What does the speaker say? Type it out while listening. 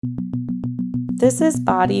This is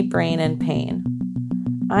Body, Brain, and Pain.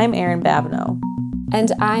 I'm Erin Babineau.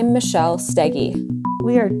 And I'm Michelle Steggy.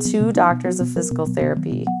 We are two doctors of physical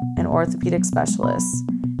therapy and orthopedic specialists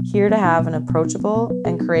here to have an approachable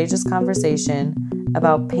and courageous conversation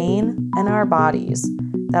about pain and our bodies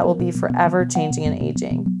that will be forever changing and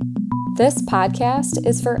aging. This podcast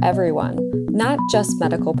is for everyone, not just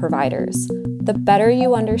medical providers. The better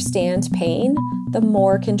you understand pain, the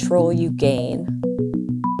more control you gain.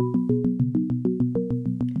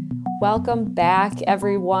 Welcome back,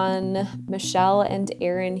 everyone. Michelle and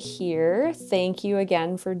Erin here. Thank you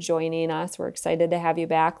again for joining us. We're excited to have you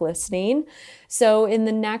back listening. So in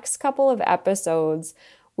the next couple of episodes,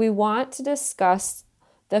 we want to discuss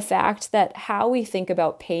the fact that how we think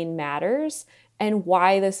about pain matters and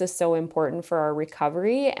why this is so important for our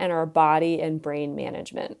recovery and our body and brain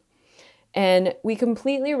management. And we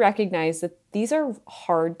completely recognize that these are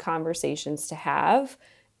hard conversations to have.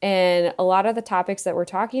 And a lot of the topics that we're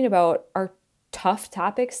talking about are tough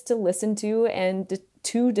topics to listen to and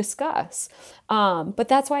to discuss. But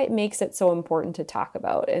that's why it makes it so important to talk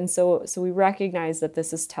about. And so we recognize that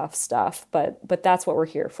this is tough stuff, but that's what we're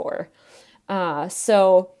here for.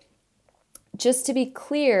 So just to be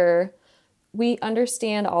clear, we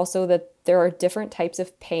understand also that there are different types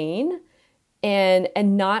of pain, and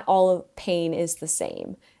not all of pain is the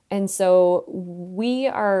same. And so we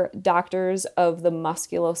are doctors of the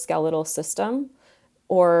musculoskeletal system,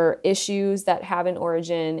 or issues that have an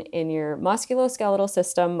origin in your musculoskeletal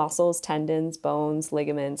system, muscles, tendons, bones,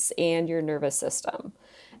 ligaments, and your nervous system.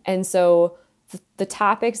 And so the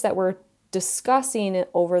topics that we're discussing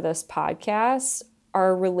over this podcast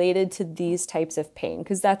are related to these types of pain,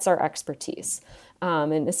 because that's our expertise.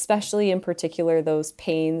 And especially in particular, those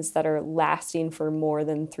pains that are lasting for more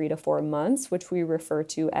than 3 to 4 months, which we refer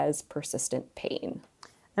to as persistent pain.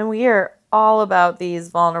 And we are all about these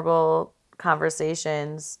vulnerable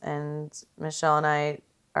conversations, and Michelle and I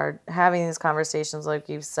are having these conversations, like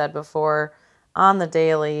you've said before, on the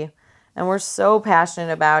daily. And we're so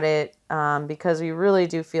passionate about it because we really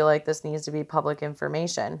do feel like this needs to be public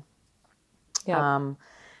information. Yeah.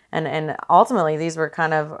 And ultimately, these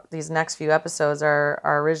next few episodes are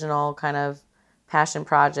our original kind of passion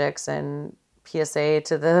projects and PSA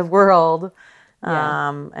to the world,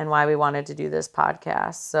 and why we wanted to do this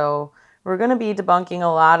podcast. So we're going to be debunking a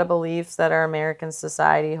lot of beliefs that our American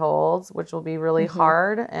society holds, which will be really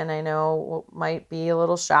hard, and I know might be a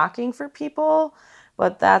little shocking for people,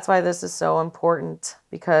 but that's why this is so important,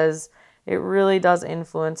 because it really does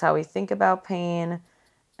influence how we think about pain.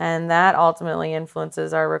 And that ultimately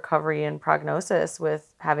influences our recovery and prognosis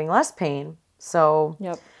with having less pain. So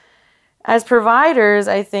as providers,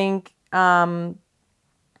 I think, again,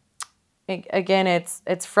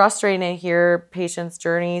 it's frustrating to hear patients'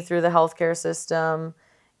 journey through the healthcare system.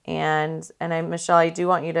 And Michelle, I do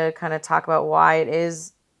want you to kind of talk about why it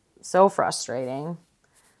is so frustrating.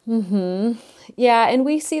 Yeah, and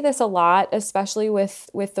we see this a lot, especially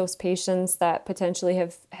with those patients that potentially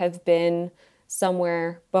have been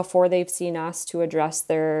somewhere before they've seen us to address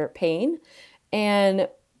their pain. And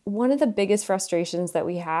one of the biggest frustrations that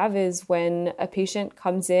we have is when a patient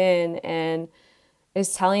comes in and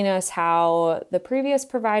is telling us how the previous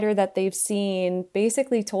provider that they've seen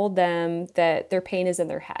basically told them that their pain is in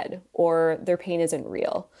their head or their pain isn't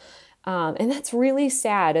real. And that's really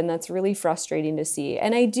sad, and that's really frustrating to see.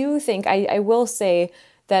 And I do think, I will say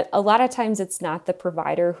that a lot of times it's not the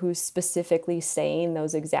provider who's specifically saying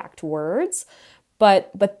those exact words,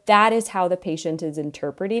 but that is how the patient is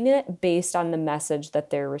interpreting it based on the message that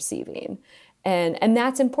they're receiving. And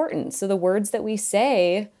that's important. So the words that we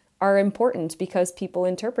say are important because people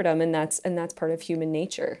interpret them, and that's part of human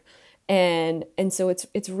nature. And so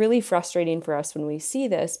it's really frustrating for us when we see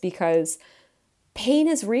this, because pain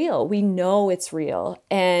is real. We know it's real.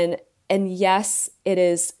 And yes, it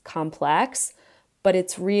is complex, but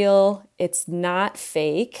it's real. It's not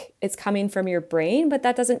fake. It's coming from your brain, but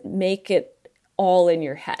that doesn't make it all in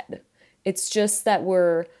your head. It's just that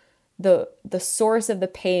the source of the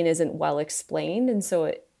pain isn't well explained, and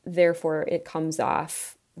so therefore it comes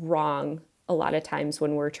off wrong a lot of times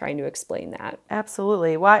when we're trying to explain that.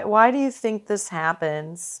 Absolutely. Why do you think this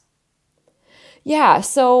happens? Yeah,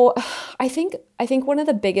 so I think one of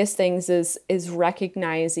the biggest things is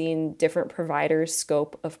recognizing different providers'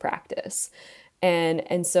 scope of practice.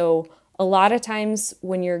 And so a lot of times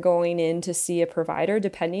when you're going in to see a provider,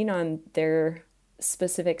 depending on their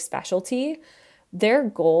specific specialty, their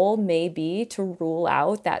goal may be to rule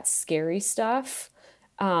out that scary stuff,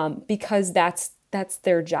 because that's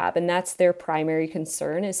their job, and that's their primary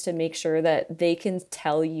concern, is to make sure that they can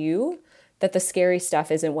tell you that the scary stuff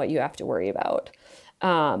isn't what you have to worry about.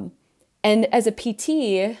 And as a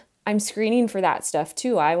PT, I'm screening for that stuff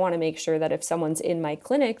too. I want to make sure that if someone's in my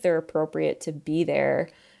clinic, they're appropriate to be there.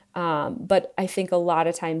 But I think a lot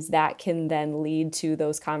of times that can then lead to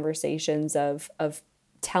those conversations of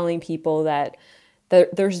telling people that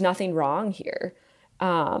there's nothing wrong here.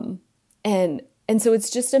 And so it's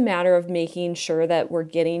just a matter of making sure that we're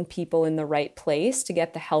getting people in the right place to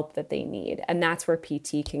get the help that they need. And that's where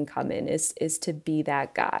PT can come in, is to be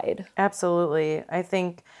that guide. Absolutely. I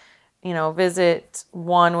think, visit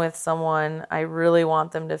one with someone, I really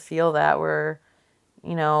want them to feel that your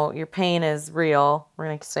pain is real. We're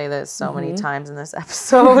going to say this so many times in this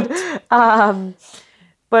episode.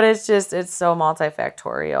 But it's so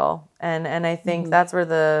multifactorial. And I think that's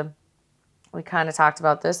where we kind of talked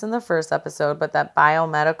about this in the first episode, but that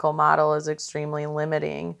biomedical model is extremely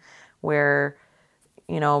limiting, where,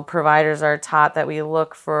 providers are taught that we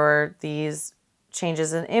look for these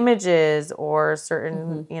changes in images or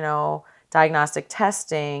certain, diagnostic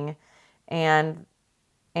testing, and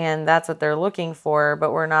that's what they're looking for,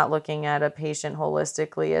 but we're not looking at a patient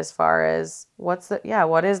holistically as far as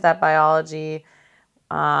what is that biology,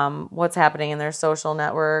 what's happening in their social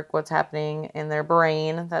network, what's happening in their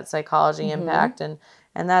brain, that psychology impact, and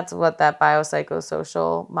that's what that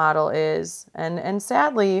biopsychosocial model is. And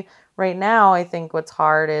sadly, right now, I think what's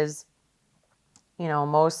hard is,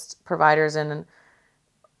 most providers in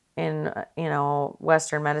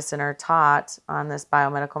Western medicine are taught on this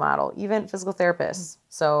biomedical model, even physical therapists.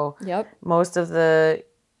 So most of this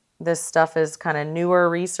stuff is kind of newer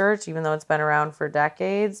research, even though it's been around for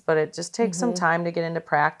decades, but it just takes some time to get into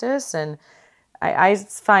practice. And I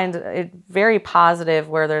find it very positive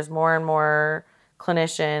where there's more and more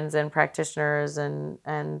clinicians and practitioners and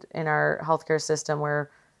in our healthcare system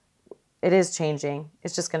where it is changing.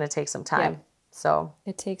 It's just going to take some time. Yep. So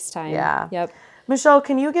it takes time. Yeah. Yep. Michelle,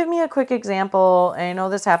 can you give me a quick example? I know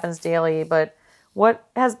this happens daily, but what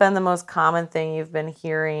has been the most common thing you've been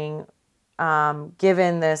hearing,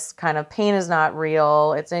 given this kind of pain is not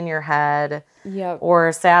real, it's in your head? Yep.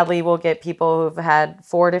 Or sadly, we'll get people who've had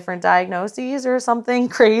 4 different diagnoses or something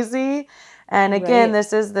crazy. And again,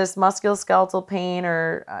 this is this musculoskeletal pain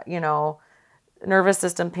or, nervous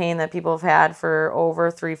system pain that people have had for over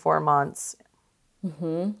 3-4 months.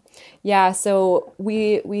 Yeah. So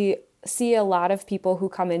we see a lot of people who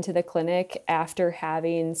come into the clinic after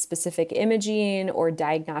having specific imaging or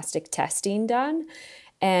diagnostic testing done.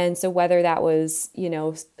 And so whether that was,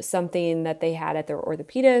 something that they had at their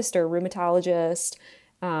orthopedist or rheumatologist,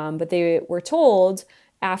 but they were told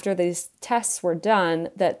after these tests were done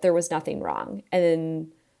that there was nothing wrong.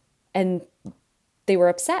 And they were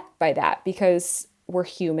upset by that because we're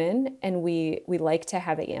human and we like to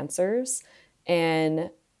have answers.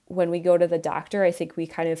 And when we go to the doctor, I think we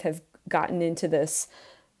kind of have gotten into this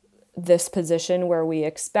position where we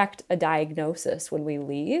expect a diagnosis when we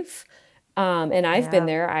leave. And I've been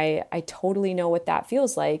there. I totally know what that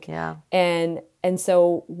feels like. Yeah. And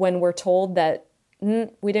so when we're told that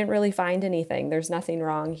we didn't really find anything, there's nothing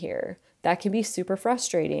wrong here, that can be super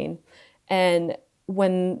frustrating. And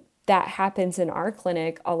when that happens in our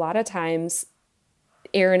clinic, a lot of times,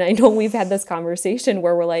 Erin, I know we've had this conversation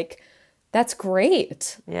where we're like, that's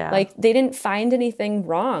great. Yeah. Like they didn't find anything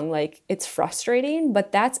wrong. Like it's frustrating,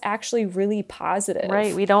 but that's actually really positive.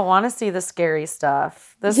 Right. We don't want to see the scary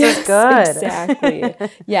stuff. This is good. Exactly.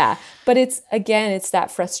 Yeah. But it's that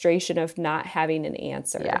frustration of not having an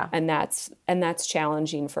answer. Yeah. And that's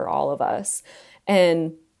challenging for all of us.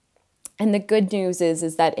 And the good news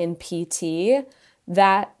is that in PT,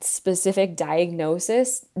 that specific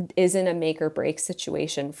diagnosis isn't a make or break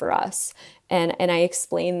situation for us. And I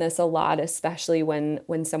explain this a lot, especially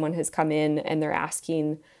when someone has come in and they're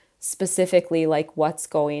asking specifically like what's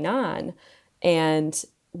going on. And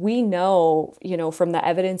we know, from the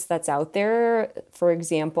evidence that's out there, for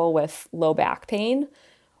example, with low back pain,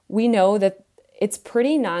 we know that it's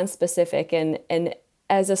pretty nonspecific. And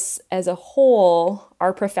as a whole,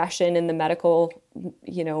 our profession in the medical,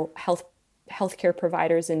 healthcare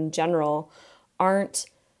providers in general aren't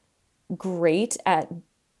great at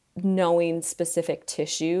knowing specific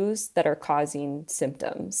tissues that are causing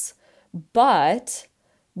symptoms. But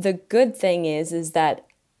the good thing is that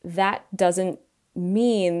doesn't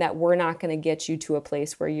mean that we're not going to get you to a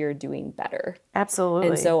place where you're doing better. Absolutely.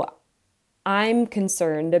 And so I'm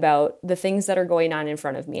concerned about the things that are going on in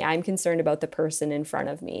front of me. I'm concerned about the person in front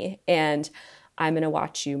of me. And I'm going to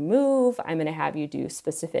watch you move. I'm going to have you do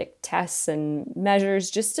specific tests and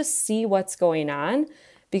measures just to see what's going on,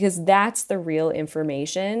 because that's the real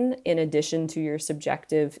information in addition to your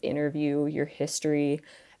subjective interview, your history,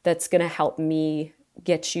 that's going to help me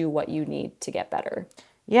get you what you need to get better.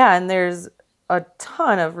 Yeah, and there's a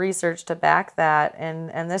ton of research to back that.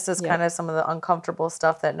 And this is kind of some of the uncomfortable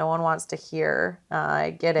stuff that no one wants to hear.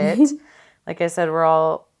 I get it. Like I said,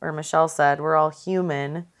 or Michelle said, we're all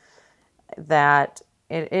human. That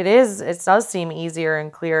it does seem easier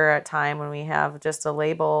and clearer at time when we have just a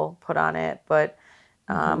label put on it. But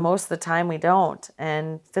most of the time we don't.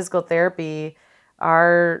 And physical therapy,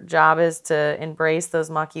 our job is to embrace those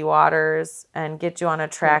mucky waters and get you on a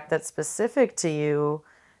track that's specific to you,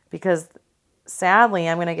 because sadly,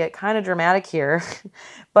 I'm going to get kind of dramatic here,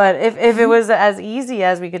 but if it was as easy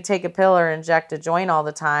as we could take a pill or inject a joint all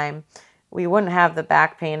the time, we wouldn't have the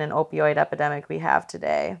back pain and opioid epidemic we have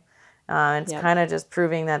today. It's kind of just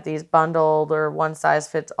proving that these bundled or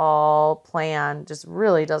one-size-fits-all plan just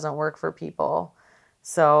really doesn't work for people.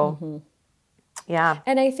 So, yeah.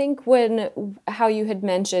 And I think how you had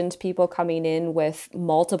mentioned people coming in with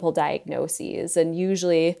multiple diagnoses, and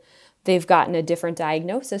usually they've gotten a different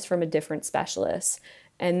diagnosis from a different specialist.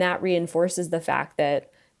 And that reinforces the fact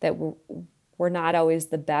that we're not always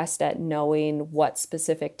the best at knowing what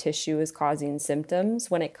specific tissue is causing symptoms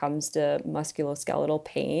when it comes to musculoskeletal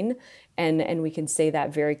pain. And we can say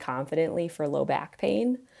that very confidently for low back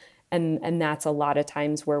pain. And that's a lot of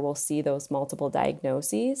times where we'll see those multiple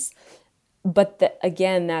diagnoses. But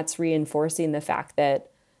again, that's reinforcing the fact that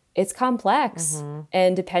it's complex.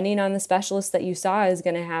 And depending on the specialist that you saw is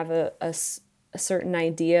going to have a certain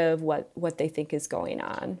idea of what they think is going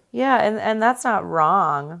on. Yeah, and that's not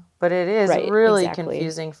wrong, but it is really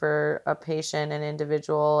confusing for a patient and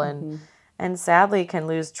individual, and sadly can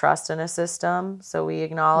lose trust in a system. So we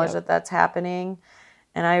acknowledge that that's happening.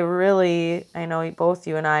 And I know both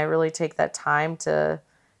you and I really take that time to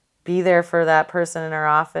be there for that person in our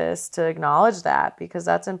office to acknowledge that, because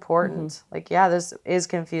that's important. Like, yeah, this is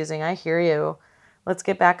confusing. I hear you. Let's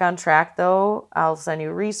get back on track, though. I'll send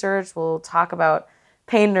you research. We'll talk about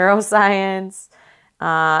pain neuroscience.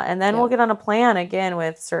 And then we'll get on a plan again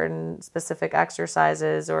with certain specific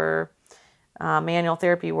exercises or manual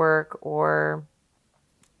therapy work or,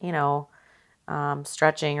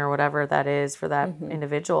 stretching or whatever that is for that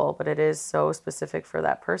individual. But it is so specific for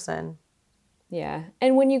that person. Yeah.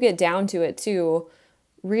 And when you get down to it, too,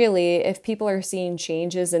 really, if people are seeing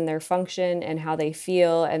changes in their function and how they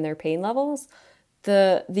feel and their pain levels,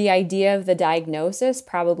 the idea of the diagnosis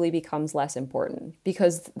probably becomes less important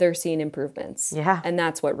because they're seeing improvements. Yeah. And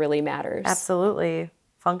that's what really matters. Absolutely.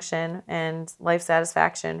 Function and life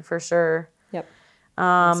satisfaction for sure. Yep.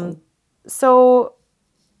 Awesome. So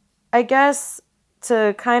I guess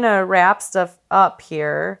to kind of wrap stuff up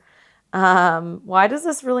here, why does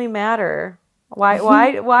this really matter?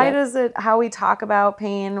 Why does it, how we talk about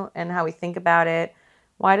pain and how we think about it,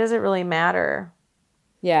 why does it really matter?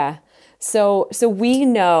 Yeah. So we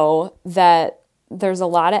know that there's a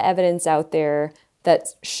lot of evidence out there that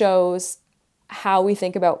shows how we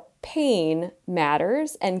think about pain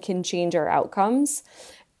matters and can change our outcomes.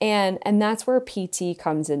 And that's where PT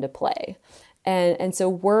comes into play. And so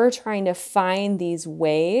we're trying to find these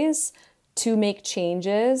ways to make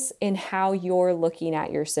changes in how you're looking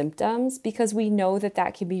at your symptoms, because we know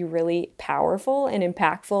that can be really powerful and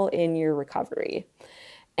impactful in your recovery.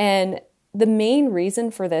 And the main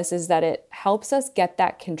reason for this is that it helps us get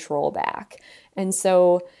that control back. And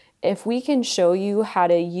so if we can show you how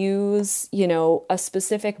to use, a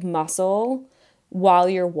specific muscle while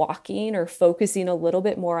you're walking, or focusing a little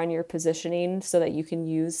bit more on your positioning so that you can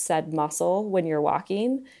use said muscle when you're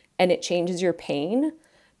walking, and it changes your pain,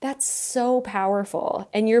 that's so powerful.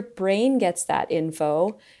 And your brain gets that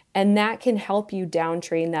info, and that can help you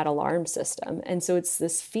downtrain that alarm system. And so it's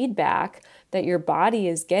this feedback that your body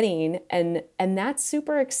is getting, and that's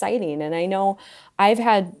super exciting. And I know I've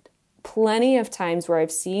had plenty of times where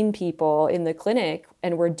I've seen people in the clinic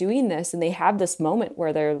and we're doing this, and they have this moment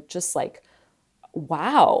where they're just like,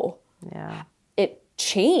 wow, it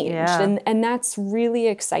changed. Yeah. And that's really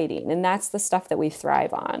exciting. And that's the stuff that we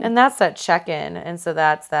thrive on. And that's that check-in. And so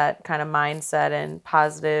that's that kind of mindset and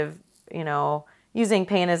positive, using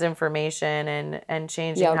pain as information and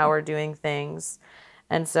changing how we're doing things.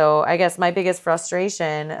 And so I guess my biggest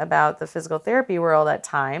frustration about the physical therapy world at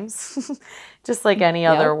times, just like any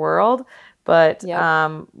other world, but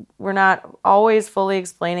we're not always fully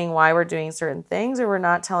explaining why we're doing certain things, or we're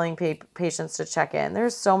not telling patients to check in.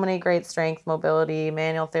 There's so many great strength, mobility,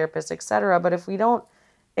 manual therapists, etc. But if we don't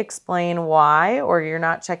explain why, or you're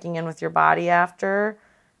not checking in with your body after,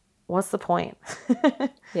 what's the point?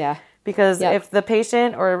 Because if the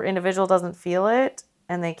patient or individual doesn't feel it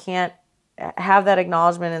and they can't have that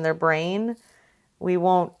acknowledgement in their brain, we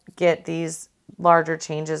won't get these larger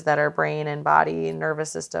changes that our brain and body and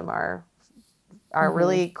nervous system are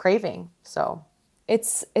really craving. So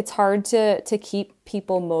it's hard to keep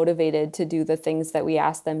people motivated to do the things that we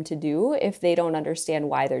ask them to do if they don't understand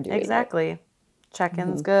why they're doing it. Exactly.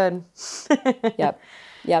 Check-in's good.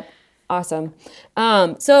 Yep. Awesome.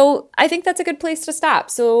 So I think that's a good place to stop.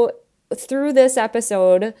 So through this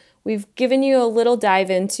episode, we've given you a little dive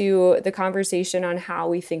into the conversation on how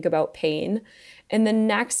we think about pain. In the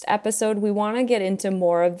next episode, we want to get into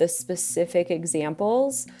more of the specific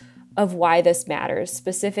examples of why this matters,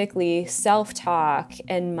 specifically self-talk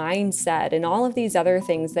and mindset and all of these other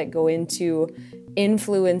things that go into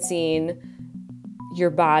influencing your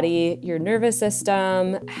body, your nervous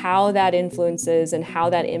system, how that influences and how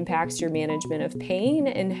that impacts your management of pain,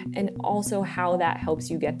 and also how that helps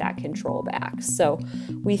you get that control back. So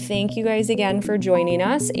we thank you guys again for joining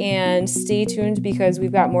us, and stay tuned because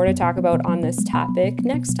we've got more to talk about on this topic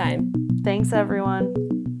next time. Thanks, everyone.